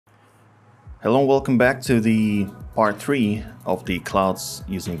Hello and welcome back to the part 3 of the clouds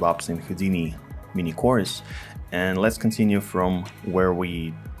using VOPs in Houdini mini course, and let's continue from where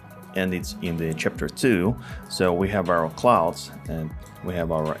we ended in the chapter 2. So we have our clouds and we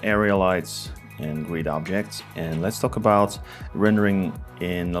have our area lights and grid objects, and let's talk about rendering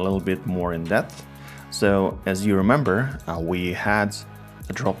in a little bit more in depth. So as you remember, we had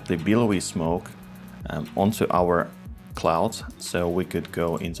dropped the billowy smoke onto our clouds, so we could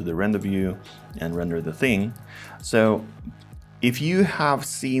go into the render view and render the thing. So if you have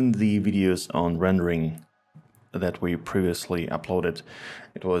seen the videos on rendering that we previously uploaded,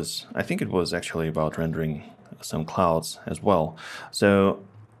 I think it was actually about rendering some clouds as well. So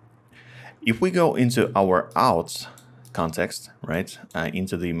if we go into our out context, right,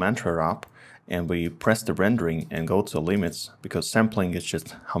 into the mantra wrap, and we press the rendering and go to limits, because sampling is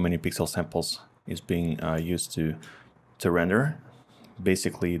just how many pixel samples is being used to render,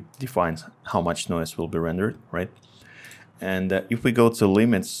 basically defines how much noise will be rendered, right? And if we go to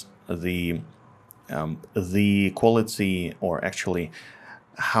limits, the quality, or actually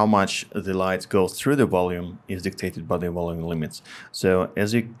how much the light goes through the volume, is dictated by the volume limits. So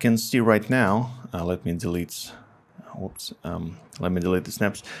as you can see right now, let me delete the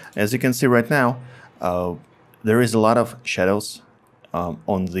snaps. As you can see right now, there is a lot of shadows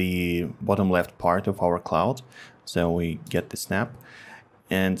on the bottom left part of our cloud. So we get the snap,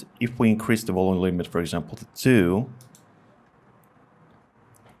 and if we increase the volume limit, for example, to 2,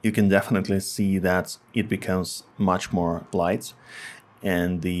 you can definitely see that it becomes much more light,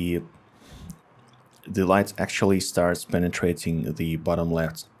 and the light actually starts penetrating the bottom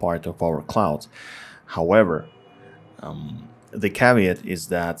left part of our cloud. However, the caveat is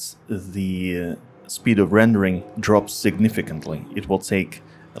that the speed of rendering drops significantly. It will take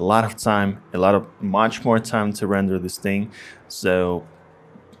a lot of time, much more time to render this thing. So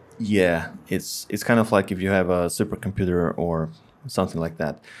yeah, it's kind of like if you have a supercomputer or something like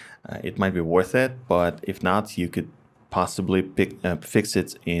that, it might be worth it. But if not, you could possibly fix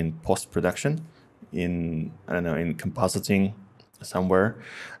it in post-production, in compositing somewhere,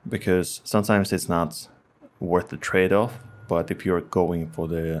 because sometimes it's not worth the trade-off. But if you're going for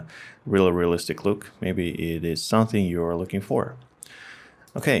the really realistic look, maybe it is something you're looking for.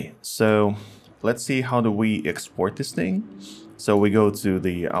 Okay, so let's see, how do we export this thing? So we go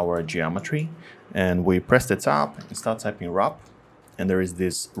to our geometry, and we press the tab and start typing wrap, and there is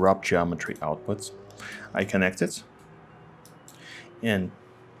this wrap geometry output. I connect it, and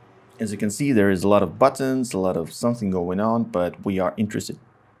as you can see, there is a lot of buttons, a lot of something going on, but we're interested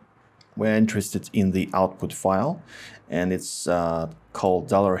in the output file, and it's called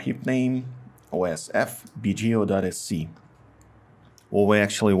 $heap_name osf bgo.sc. What we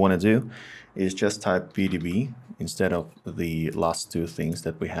actually want to do is just type VDB instead of the last two things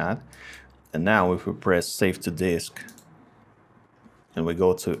that we had. And now if we press save to disk and we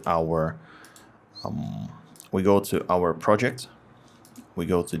go to our project, we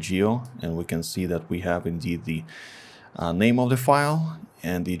go to geo, and we can see that we have indeed the name of the file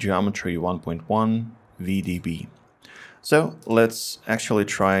and the geometry 1.1 VDB. So let's actually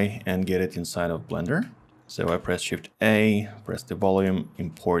try and get it inside of Blender. So I press Shift A, press the volume,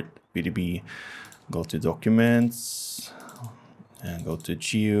 import VDB, go to Documents, and go to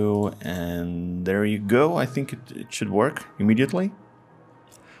Geo, and there you go. I think it should work immediately.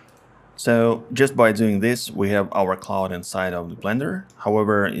 So just by doing this, we have our cloud inside of the Blender.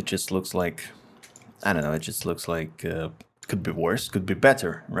 However, it just looks like, I don't know, it just looks like could be worse, could be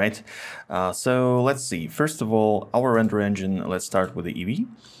better, right? So let's see. First of all, our render engine, let's start with the Eevee,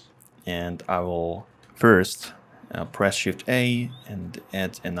 and I will first press Shift A and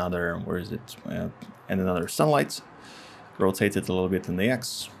add another, add another sunlight, rotate it a little bit in the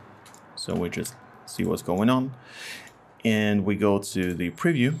X, so we just see what's going on. And we go to the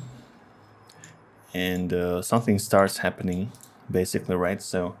preview, and something starts happening basically, right?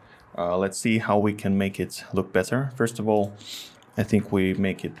 So let's see how we can make it look better. First of all, I think we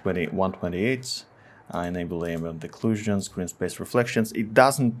make it 128. Enable ambient occlusion, screen space reflections. It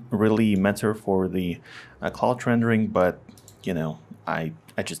doesn't really matter for the cloud rendering, but you know, I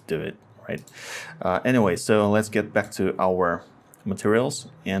just do it, right? Anyway, so let's get back to our materials,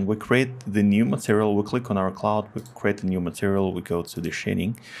 and we create the new material. We click on our cloud, we create a new material, we go to the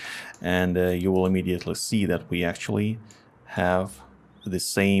shading, and you will immediately see that we actually have the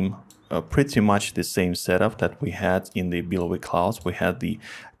same pretty much the same setup that we had in the billowy clouds. We had the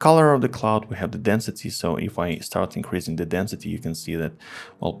color of the cloud, we have the density. So if I start increasing the density, you can see that,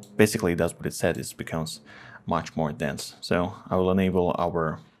 well, basically that's what it said, it becomes much more dense. So I will enable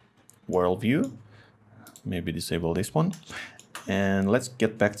our world view, maybe disable this one, and let's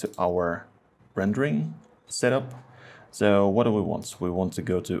get back to our rendering setup. So what do we want? We want to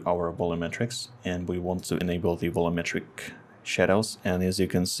go to our volumetrics and we want to enable the volumetric shadows, and as you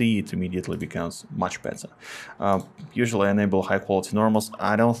can see, it immediately becomes much better. Usually I enable high quality normals.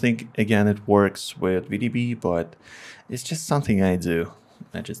 I don't think, again, it works with VDB, but it's just something I do.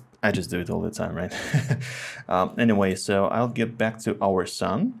 I just do it all the time, right? Anyway, so I'll get back to our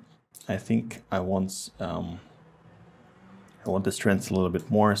sun. I think I want the strength a little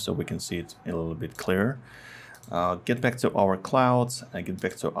bit more so we can see it a little bit clearer. Get back to our clouds. I get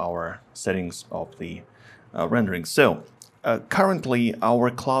back to our settings of the rendering. So currently our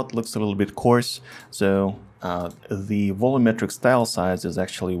cloud looks a little bit coarse. So the volumetric style size is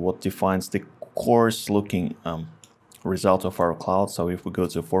actually what defines the coarse looking result of our cloud. So if we go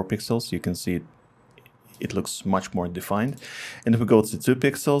to 4 pixels, you can see it looks much more defined. And if we go to 2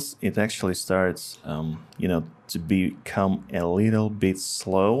 pixels, it actually starts, to become a little bit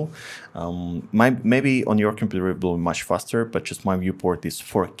slow. Maybe on your computer it will be much faster, but just my viewport is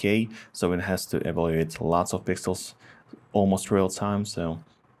 4K, so it has to evaluate lots of pixels almost real time. So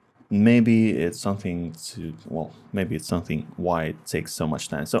maybe it's something why it takes so much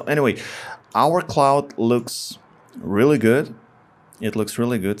time. So anyway, our cloud looks really good. It looks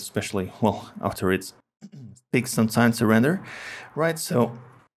really good, especially, after it takes some time to render, right? So,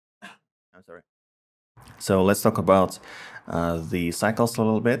 I'm sorry. So let's talk about the cycles a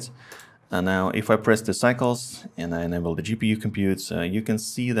little bit. Now, if I press the cycles and I enable the GPU compute, you can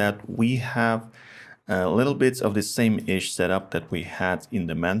see that we have a little bit of the same-ish setup that we had in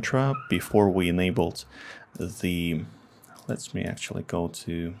the mantra before we enabled the... Let me actually go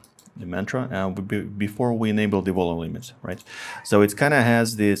to the mantra before we enable the volume limit, right? So it kind of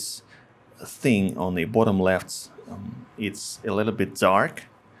has this thing on the bottom left. It's a little bit dark.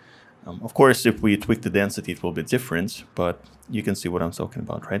 Of course, if we tweak the density, it will be different, but you can see what I'm talking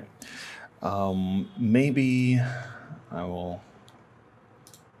about, right? Maybe I will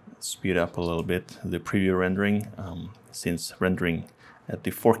speed up a little bit the preview rendering, since rendering at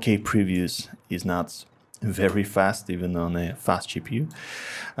the 4K previews is not very fast, even on a fast GPU.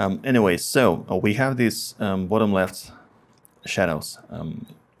 Anyway, so we have this bottom left shadows.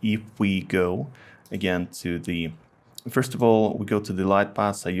 If we go again to the, first of all, we go to the light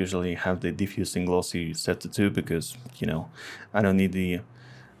paths. I usually have the diffuse and glossy set to 2 because, I don't need the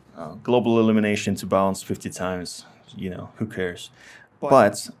global illumination to bounce 50 times, who cares?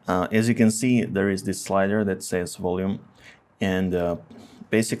 But as you can see, there is this slider that says volume, and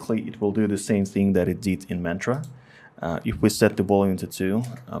basically it will do the same thing that it did in Mantra. If we set the volume to 2,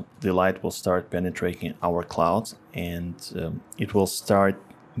 the light will start penetrating our clouds, and it will start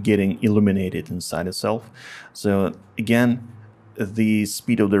getting illuminated inside itself. So again, the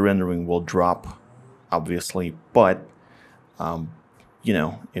speed of the rendering will drop, obviously, but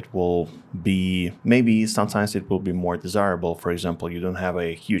it will be, maybe sometimes it will be more desirable. For example, you don't have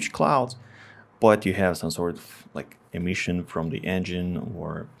a huge cloud, but you have some sort of like emission from the engine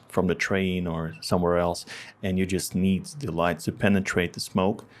or from the train or somewhere else, and you just need the light to penetrate the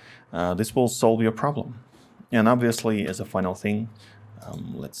smoke. This will solve your problem. And obviously, as a final thing,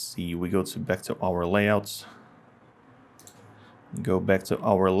 let's see, we go back to our layouts. Go back to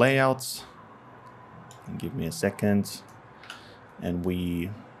our layouts. Give me a second. And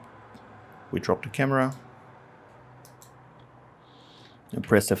we drop the camera. And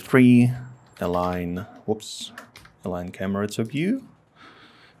press F3, align camera to view.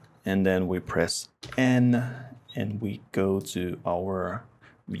 And then we press N, and we go to our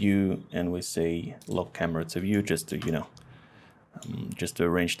view, and we say lock camera to view, just to, just to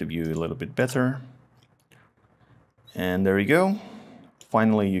arrange the view a little bit better. And there you go.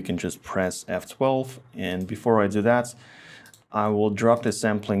 Finally, you can just press F12. And before I do that, I will drop the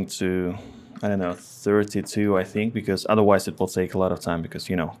sampling to, I don't know, 32, I think, because otherwise it will take a lot of time because,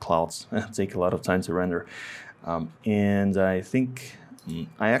 clouds take a lot of time to render. And I think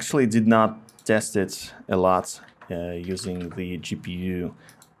I actually did not test it a lot using the GPU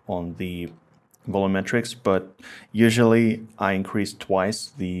on the volumetrics, but usually I increase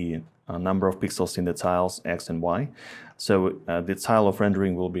twice the number of pixels in the tiles X and Y. So the tile of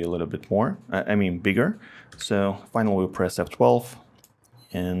rendering will be a little bit more, bigger. So finally we'll press F12,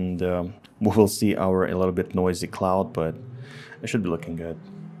 and we will see our a little bit noisy cloud, but it should be looking good.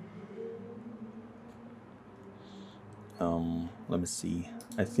 Let me see.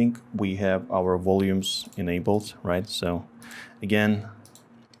 I think we have our volumes enabled, right? So again,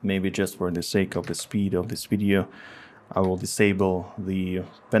 maybe just for the sake of the speed of this video, I will disable the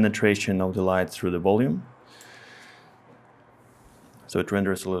penetration of the light through the volume, so it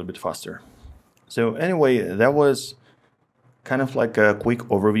renders a little bit faster. So anyway, that was kind of like a quick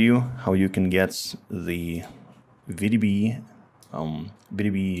overview how you can get the VDB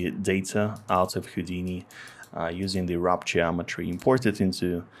data out of Houdini using the wrap geometry imported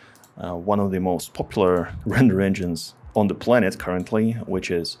into one of the most popular render engines on the planet currently,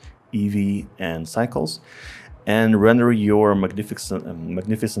 which is Eevee and Cycles, and render your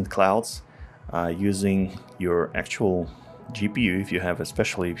magnificent clouds using your actual GPU,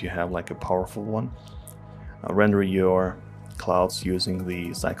 especially if you have like a powerful one. Render your clouds using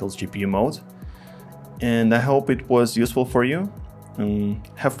the Cycles GPU mode. And I hope it was useful for you.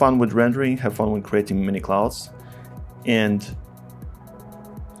 Have fun with rendering, have fun with creating mini clouds. And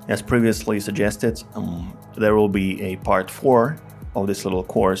as previously suggested, there will be a part 4 of this little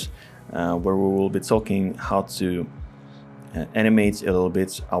course where we will be talking how to animate a little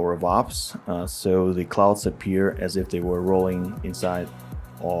bit our VOPs so the clouds appear as if they were rolling inside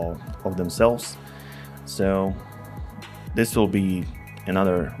of themselves. So this will be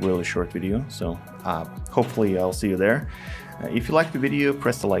another really short video, so hopefully I'll see you there. If you like the video,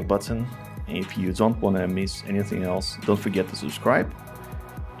 press the like button. If you don't want to miss anything else, don't forget to subscribe.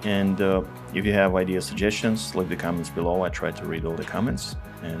 And if you have ideas, suggestions, leave the comments below. I try to read all the comments.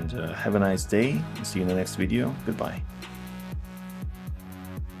 And have a nice day. See you in the next video. Goodbye.